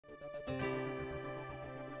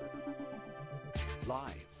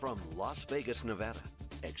Live from Las Vegas, Nevada,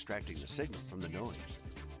 extracting the signal from the noise.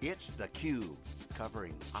 It's theCUBE,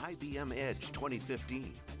 covering IBM Edge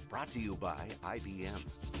 2015. Brought to you by IBM.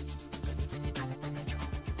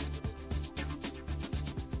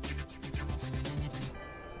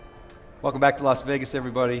 Welcome back to Las Vegas,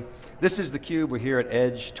 everybody. This is theCUBE, we're here at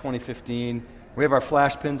Edge 2015. We have our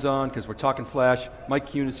flash pins on because we're talking flash. Mike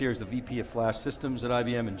Kuhn is here as the VP of Flash Systems at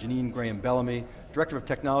IBM, and Jeanine Graham-Bellamy, Director of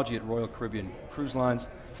Technology at Royal Caribbean Cruise Lines.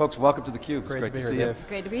 Folks, welcome to theCUBE. Great to see you.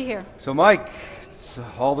 Great to be here. So Mike, it's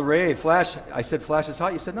all the rage. Flash, I said flash is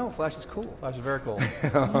hot, you said no, flash is cool. Flash is very cool.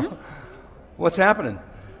 What's happening?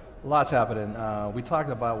 Lots happening. We talked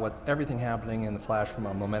about everything happening in the flash from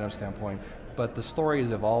a momentum standpoint, but the story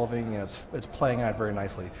is evolving and it's playing out very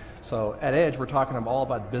nicely. So at Edge, we're talking all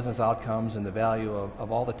about business outcomes and the value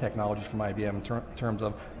of all the technologies from IBM in terms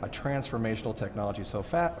of a transformational technology. So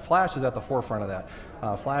Flash is at the forefront of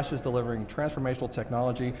that. Flash is delivering transformational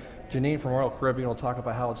technology. Jeanine from Royal Caribbean will talk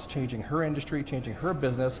about how it's changing her industry, changing her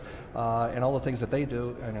business, and all the things that they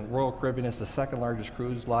do. And Royal Caribbean is the second largest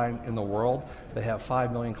cruise line in the world. They have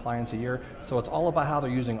 5 million clients a year. So it's all about how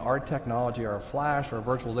they're using our technology, our flash, our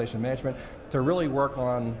virtualization management, to really work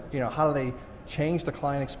on, how do they change the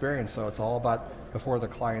client experience. So it's all about before the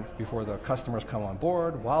customers come on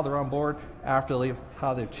board, while they're on board, after they leave,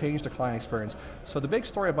 how they've changed the client experience. So the big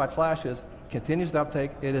story about Flash is continues to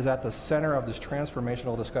uptake. It is at the center of this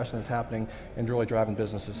transformational discussion that's happening and really driving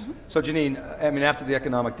businesses. Mm-hmm. So Jeanine, after the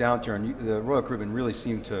economic downturn, the Royal Caribbean really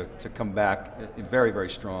seemed to come back very, very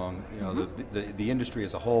strong. The industry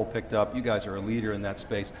as a whole picked up. You guys are a leader in that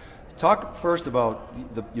space. Talk first about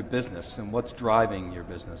your business and what's driving your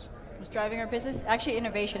business. What's driving our business? Actually,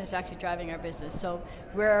 innovation is actually driving our business. So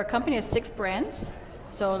we're a company of 6 brands.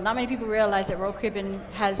 So not many people realize that Royal Caribbean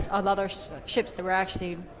has a lot of ships that we're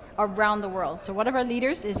actually around the world. So one of our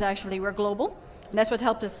leaders is actually, we're global, and that's what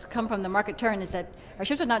helped us come from the market turn, is that our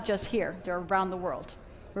ships are not just here, they're around the world.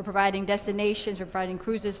 We're providing destinations, we're providing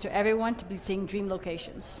cruises to everyone to be seeing dream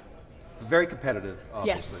locations. Very competitive,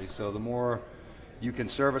 obviously. Yes. So the more you can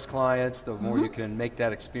service clients, the more you can make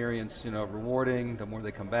that experience rewarding, the more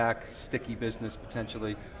they come back, sticky business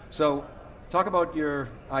potentially. So talk about your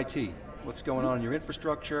IT. What's going on in your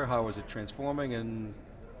infrastructure, how is it transforming, and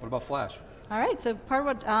what about Flash? All right, so part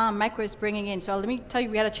of what Mike was bringing in, so let me tell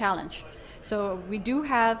you, we had a challenge. So we do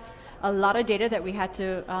have a lot of data that we had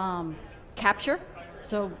to capture.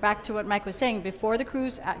 So back to what Mike was saying, before the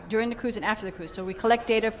cruise, during the cruise, and after the cruise. So we collect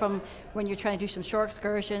data from when you're trying to do some shore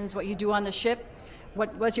excursions, what you do on the ship,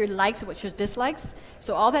 what was your likes, what your dislikes.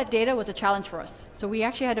 So all that data was a challenge for us. So we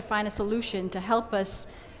actually had to find a solution to help us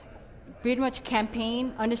pretty much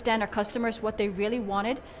campaign, understand our customers, what they really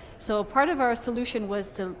wanted. So part of our solution was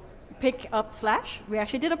to pick up Flash. We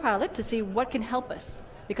actually did a pilot to see what can help us,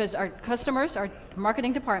 because our customers, our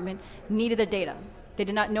marketing department, needed the data. They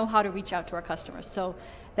did not know how to reach out to our customers. So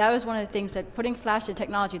that was one of the things that putting Flash in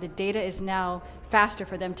technology, the data is now faster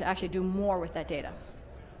for them to actually do more with that data.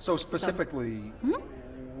 So specifically,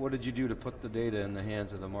 what did you do to put the data in the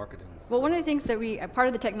hands of the marketing? Well, one of the things that part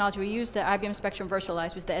of the technology, we used the IBM Spectrum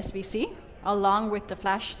Virtualized with the SVC, along with the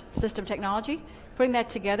flash system technology. Putting that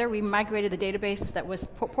together, we migrated the database that was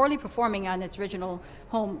poorly performing on its original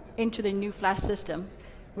home into the new flash system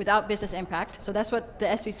without business impact. So that's what the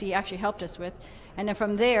SVC actually helped us with. And then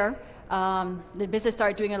from there, the business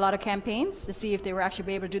started doing a lot of campaigns to see if they were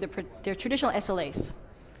actually able to do their traditional SLAs.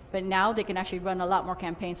 But now they can actually run a lot more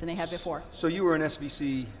campaigns than they had before. So you were an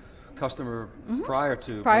SVC customer prior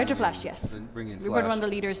to Flash, yes. Bringing Flash. We were one of the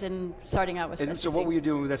leaders in starting out with SVC. So what were you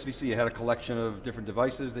doing with SVC? You had a collection of different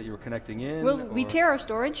devices that you were connecting in? Well, we tier our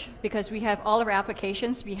storage because we have all of our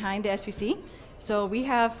applications behind the SVC. So we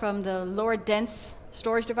have from the lower dense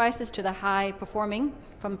storage devices to the high performing,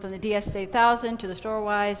 from the DS8000 to the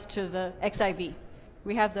StoreWise to the XIV.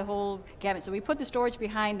 We have the whole gamut. So we put the storage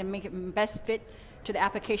behind and make it best fit to the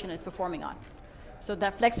application it's performing on. So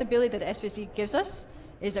that flexibility that the SVC gives us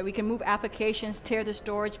is that we can move applications, tear the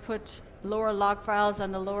storage, put lower log files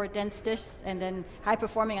on the lower dense disks, and then high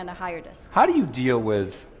performing on the higher disks. How do you deal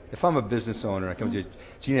with, if I'm a business owner, I come to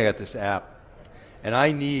Jeanine, I got this app, and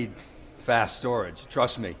I need fast storage,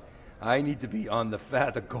 trust me. I need to be on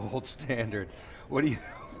the gold standard. What do you?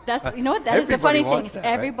 That is the funny thing.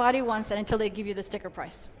 Everybody right? wants that until they give you the sticker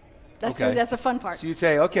price. That's okay. That's the fun part. So you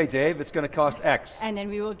say, okay, Dave, it's going to cost X. And then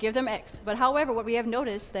we will give them X. But however, what we have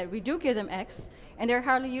noticed that we do give them X, and they're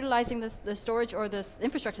hardly utilizing the storage or the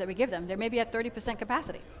infrastructure that we give them. They're maybe at 30%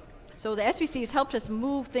 capacity. So the SVC has helped us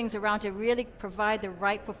move things around to really provide the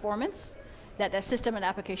right performance that the system and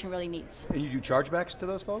application really needs. And you do chargebacks to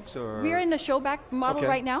those folks, or? We're in the showback model Okay.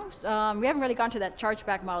 right now. We haven't really gone to that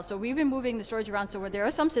chargeback model, so we've been moving the storage around, so where there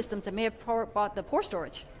are some systems that may have bought the poor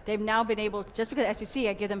storage, they've now been able, just because, as you see,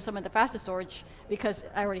 I give them some of the fastest storage because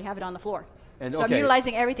I already have it on the floor. And so I'm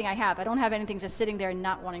utilizing everything I have. I don't have anything just sitting there and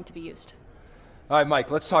not wanting to be used. All right,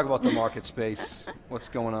 Mike, let's talk about the market space. What's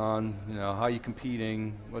going on? You know, how are you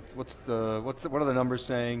competing? What are the numbers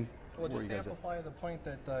saying? Well, just to amplify the point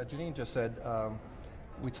that Jeanine just said,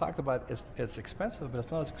 we talked about it's expensive, but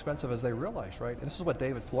it's not as expensive as they realize, right? And this is what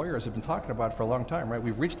David Floyers has been talking about for a long time, right?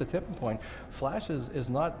 We've reached the tipping point. Flash is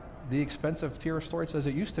not the expensive tier of storage as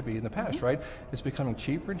it used to be in the past, right? It's becoming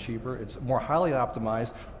cheaper and cheaper. It's more highly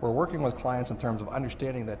optimized. We're working with clients in terms of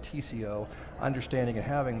understanding that TCO, understanding and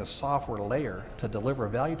having the software layer to deliver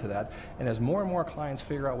value to that. And as more and more clients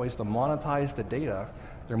figure out ways to monetize the data,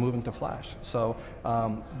 they're moving to Flash. So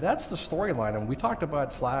that's the storyline. And we talked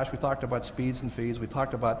about Flash, we talked about speeds and feeds, we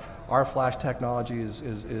talked about our Flash technology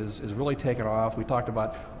is really taken off. We talked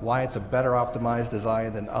about why it's a better optimized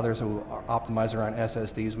design than others who are optimized around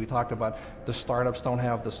SSDs. We talked about the startups don't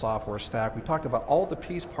have the software stack. We talked about all the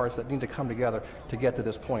piece parts that need to come together to get to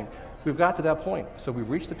this point. We've got to that point. So we've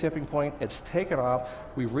reached the tipping point, it's taken off.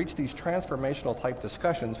 We've reached these transformational type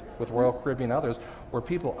discussions with Royal Caribbean and others where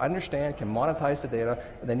people understand, can monetize the data,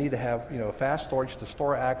 and they need to have fast storage to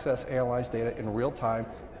store, access, analyze data in real time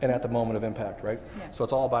and at the moment of impact, right? Yeah. So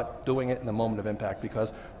it's all about doing it in the moment of impact,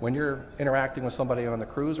 because when you're interacting with somebody on the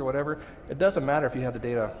cruise or whatever, it doesn't matter if you have the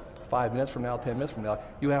data 5 minutes from now, 10 minutes from now,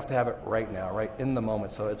 you have to have it right now, right in the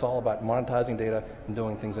moment. So it's all about monetizing data and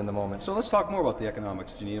doing things in the moment. So let's talk more about the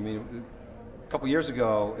economics, Jeanine. I mean, a couple years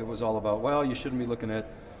ago, it was all about, well, you shouldn't be looking at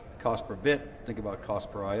cost per bit, think about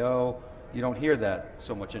cost per I/O. You don't hear that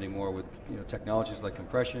so much anymore with technologies like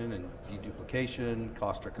compression and deduplication.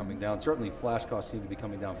 Costs are coming down. Certainly flash costs seem to be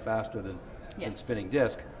coming down faster than spinning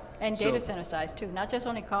disk. And data center size too, not just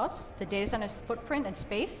only costs, the data center's footprint and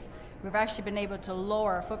space. We've actually been able to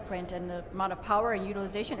lower our footprint, and the amount of power and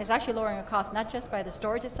utilization is actually lowering the cost, not just by the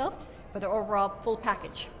storage itself, but the overall full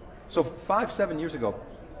package. So 5, 7 years ago,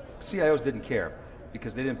 CIOs didn't care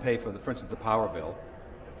because they didn't pay for instance, the power bill,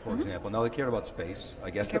 for example. Now they cared about space. I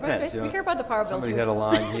guess it depends. We care about the power bill Somebody too. had a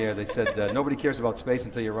line here. They said nobody cares about space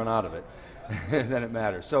until you run out of it. Then it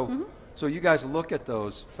matters. So, so you guys look at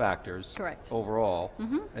those factors overall,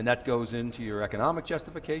 and that goes into your economic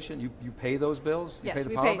justification. You pay those bills. You pay the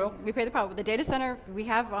power bill. We pay the power. The data center we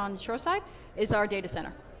have on shoreside is our data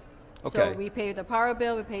center. Okay. So we pay the power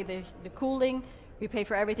bill. We pay the cooling. We pay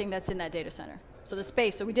for everything that's in that data center. So the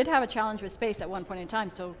space, so we did have a challenge with space at one point in time,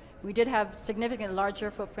 so we did have significant larger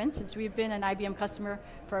footprints since we've been an IBM customer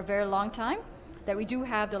for a very long time, that we do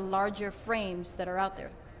have the larger frames that are out there.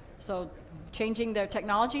 So changing their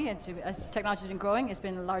technology, and so as technology's been growing, it's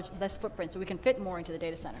been less footprint, so we can fit more into the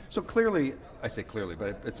data center. So clearly, I say clearly,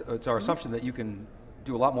 but it's our assumption that you can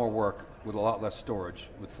do a lot more work with a lot less storage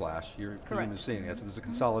with flash. You're seeing that, so there's a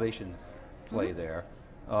consolidation play there.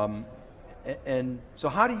 And so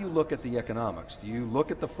how do you look at the economics? Do you look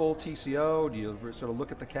at the full TCO? Do you sort of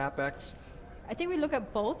look at the CapEx? I think we look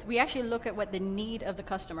at both. We actually look at what the need of the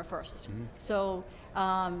customer first. So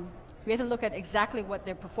we have to look at exactly what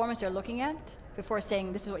their performance they're looking at before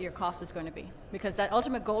saying this is what your cost is going to be. Because that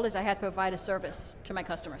ultimate goal is I have to provide a service to my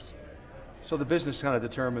customers. So the business kind of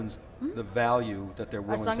determines the value that they're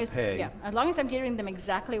willing to pay. Yeah, as long as I'm giving them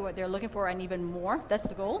exactly what they're looking for and even more, that's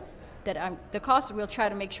the goal. That the cost, we'll try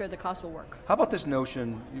to make sure the cost will work. How about this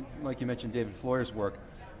notion, Mike, you mentioned David Floyer's work.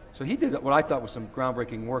 So he did what I thought was some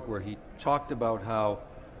groundbreaking work where he talked about how,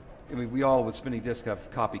 I mean, we all with spinning disk have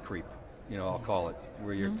copy creep, I'll call it,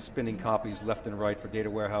 where you're spinning copies left and right for data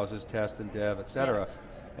warehouses, test and dev, et cetera. Yes.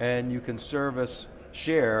 And you can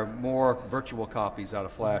share more virtual copies out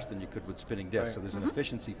of flash than you could with spinning disk, so there's an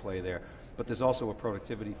efficiency play there. But there's also a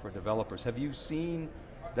productivity for developers. Have you seen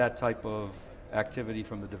that type of activity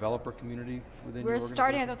from the developer community within your organization? We're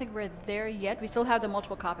starting, I don't think we're there yet. We still have the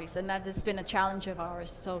multiple copies, and that has been a challenge of ours.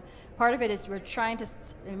 So part of it is we're trying to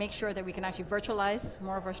make sure that we can actually virtualize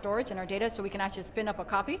more of our storage and our data, so we can actually spin up a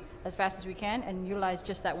copy as fast as we can and utilize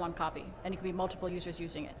just that one copy. And it can be multiple users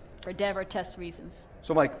using it for dev or test reasons.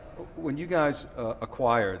 So Mike, when you guys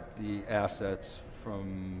acquired the assets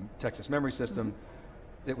from Texas Memory System,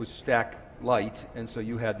 it was stack light, and so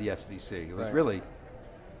you had the SVC. It was really,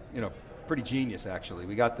 pretty genius actually.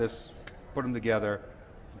 We got this, put them together,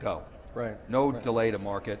 go. Right. No delay to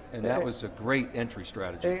market, and that was a great entry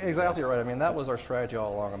strategy. Exactly right. I mean, that was our strategy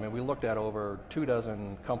all along. I mean, we looked at over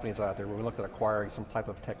 24 companies out there where we looked at acquiring some type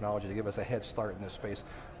of technology to give us a head start in this space.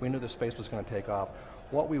 We knew the space was going to take off.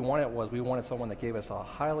 What we wanted was, we wanted someone that gave us a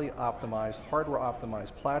highly optimized, hardware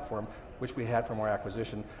optimized platform, which we had from our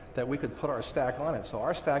acquisition, that we could put our stack on it. So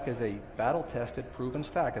our stack is a battle-tested, proven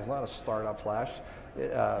stack. It's not a startup flash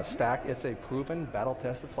stack, it's a proven,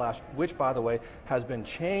 battle-tested flash, which, by the way, has been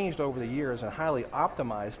changed over the years and highly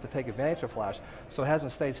optimized to take advantage of flash, so it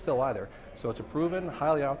hasn't stayed still either. So it's a proven,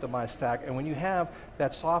 highly optimized stack, and when you have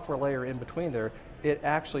that software layer in between there, it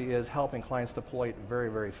actually is helping clients deploy it very,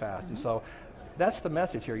 very fast. And so that's the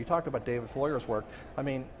message here. You talked about David Floyer's work. I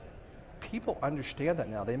mean, people understand that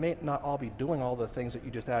now. They may not all be doing all the things that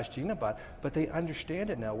you just asked Gene about, but they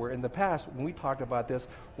understand it now, where in the past, when we talked about this,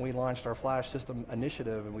 when we launched our Flash System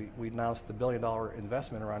Initiative and we announced the $1 billion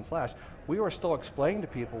investment around Flash, we were still explaining to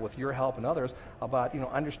people, with your help and others, about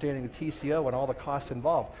understanding the TCO and all the costs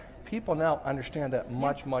involved. People now understand that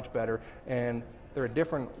much, much better, and there are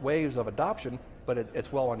different waves of adoption, but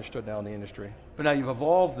it's well understood now in the industry. But now you've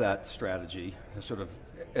evolved that strategy, sort of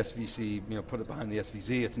SVC, put it behind the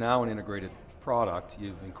SVZ, it's now an integrated product.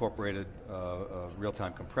 You've incorporated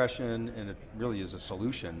real-time compression, and it really is a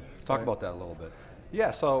solution. Talk about that a little bit.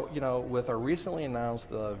 Yeah, so with our recently announced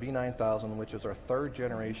V9000, which is our 3rd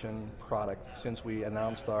generation product since we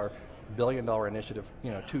announced our $1 billion initiative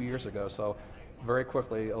 2 years ago, so very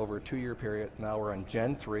quickly, over a 2-year period, now we're on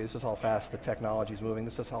Gen 3, this is how fast the technology is moving,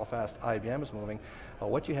 this is how fast IBM is moving.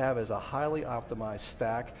 What you have is a highly optimized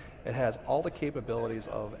stack. It has all the capabilities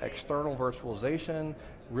of external virtualization,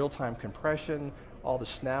 real-time compression, all the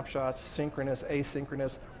snapshots, synchronous,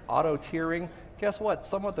 asynchronous, auto-tiering. Guess what?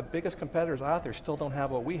 Some of the biggest competitors out there still don't have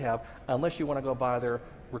what we have, unless you want to go buy their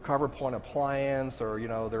recover point appliance or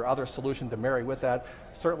their other solution to marry with that.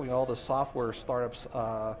 Certainly all the software startups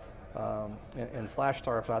and flash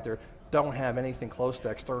startups out there don't have anything close to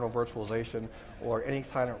external virtualization or any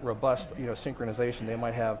kind of robust synchronization. They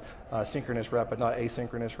might have synchronous rep, but not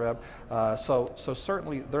asynchronous rep. So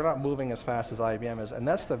certainly they're not moving as fast as IBM is, and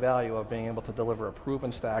that's the value of being able to deliver a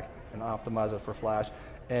proven stack and optimize it for flash.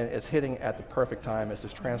 And it's hitting at the perfect time as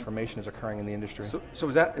this transformation is occurring in the industry. So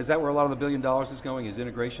is that where a lot of the $1 billion is going? Is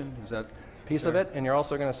integration? Is that piece of it? And you're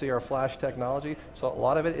also going to see our flash technology. So a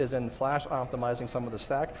lot of it is in flash optimizing some of the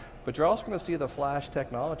stack, but you're also going to see the flash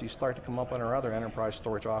technology start to come up on our other enterprise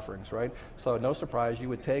storage offerings, right? So no surprise, you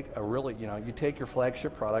would take you take your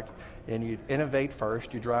flagship product and you innovate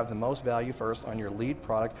first, you drive the most value first on your lead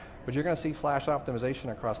product, but you're going to see flash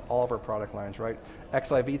optimization across all of our product lines, right?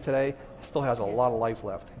 XIV today still has a lot of life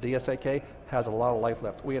left. DSAK has a lot of life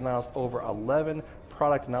left. We announced over 11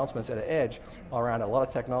 product announcements at Edge around a lot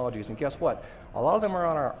of technologies, and guess what? A lot of them are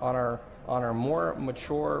on our more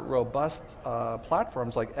mature, robust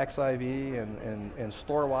platforms like XIV and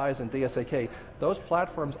StoreWise and DSAK. Those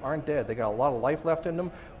platforms aren't dead. They got a lot of life left in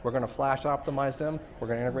them. We're going to flash optimize them. We're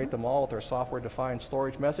going to integrate them all with our software-defined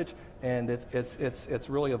storage message, and it's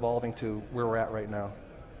really evolving to where we're at right now.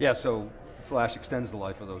 Yeah, so flash extends the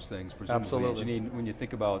life of those things, presumably. Absolutely. Janine, when you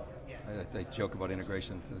think about, I joke about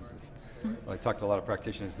integration. I talk to a lot of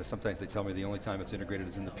practitioners that sometimes they tell me the only time it's integrated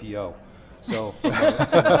is in the PO. So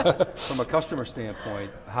from a customer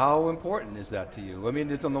standpoint, how important is that to you? I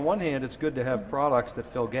mean, on the one hand, it's good to have products that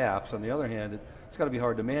fill gaps. On the other hand, it's got to be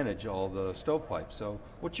hard to manage all the stovepipes. So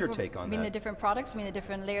what's your take on that? You mean the different products? You mean the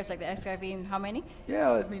different layers like the XIV and how many?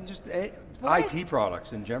 Yeah, I mean just IT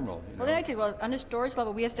products in general. Well, on the storage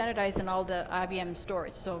level, we have standardized in all the IBM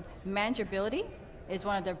storage. So manageability is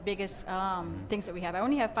one of the biggest things that we have. I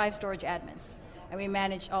only have 5 storage admins, and we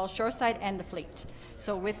manage all shoreside and the fleet.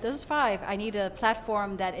 So with those 5, I need a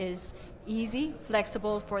platform that is easy,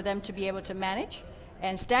 flexible for them to be able to manage,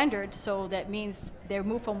 and standard, so that means they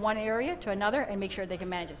move from one area to another and make sure they can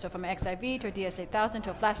manage it. So from an XIV to a DS8000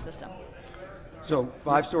 to a flash system. So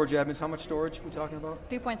 5 storage admins, how much storage are we talking about?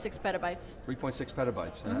 3.6 petabytes. 3.6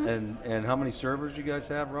 petabytes. And how many servers you guys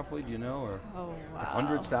have roughly, do you know? Or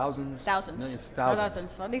hundreds, thousands? Thousands. Millions,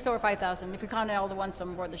 thousands. At least over 5,000, if we count all the ones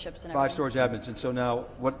on board the ships and 5 storage admins, and so now,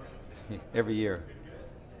 every year,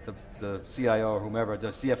 the CIO or whomever, the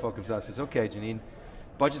CFO comes out and says, okay, Janine,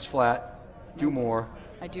 budget's flat, do more.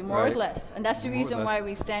 I do more with less, and that's the reason why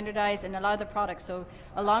we standardize in a lot of the products. So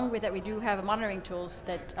along with that, we do have monitoring tools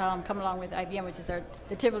that come along with IBM, which is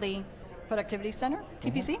the Tivoli Productivity Center,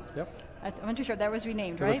 TPC. Yep. I'm not too sure, that was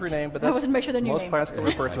renamed, right? It was renamed, but I wasn't make sure the new most name. plants still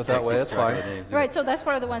refer to it that way, it's fine. Right, so that's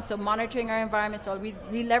part of the ones, so monitoring our environment, so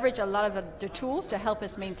we leverage a lot of the tools to help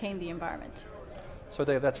us maintain the environment. So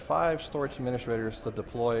Dave, that's 5 storage administrators to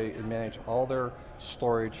deploy and manage all their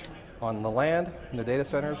storage on the land, in the data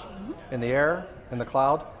centers, in the air, in the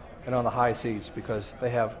cloud, and on the high seas, because they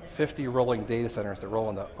have 50 rolling data centers that roll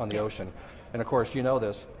on the ocean. And of course, you know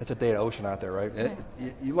this, it's a data ocean out there, right?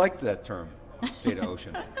 You like that term, data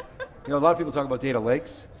ocean. You know, a lot of people talk about data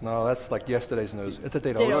lakes. No, that's like yesterday's news. It's a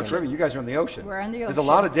data Data ocean. Oh, terrific. You guys are on the ocean. We're on the There's a ocean.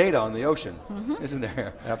 lot of data on the ocean, isn't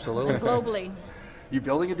there? Absolutely. Globally. You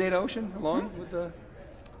building a data ocean along with the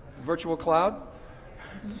virtual cloud?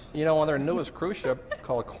 You know, on their newest cruise ship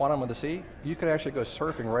called Quantum of the Sea, you could actually go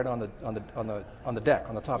surfing right on the deck,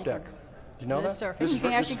 on the top deck. Do you know that? Surfing. This is You can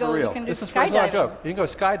for- actually this is for go. real. You can do This is it's not a skydiving. joke. You can go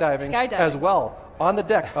skydiving as well on the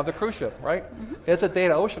deck of the cruise ship, right? It's a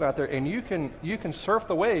data ocean out there, and you can surf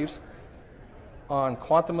the waves on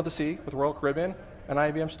Quantum of the Sea with Royal Caribbean and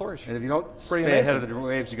IBM storage. And if you don't Pretty stay ahead of amazing. the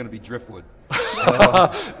waves, you're going to be driftwood.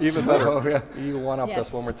 Even better. Oh, yeah. You one-up Yes.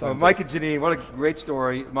 us one more Well, time. Mike and Jeanine, what a great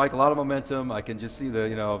story. Mike, a lot of momentum. I can just see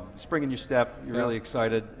the spring in your step. You're really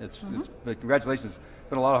excited. It's congratulations. It's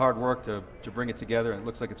been a lot of hard work to bring it together, and it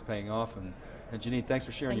looks like it's paying off. And Jeanine, thanks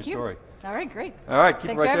for sharing Thank your you. story. All right, great. All right, keep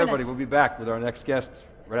Thanks it for right there, having everybody. us. We'll be back with our next guest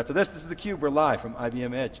right after this. This is theCUBE. We're live from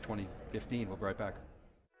IBM Edge 2015. We'll be right back.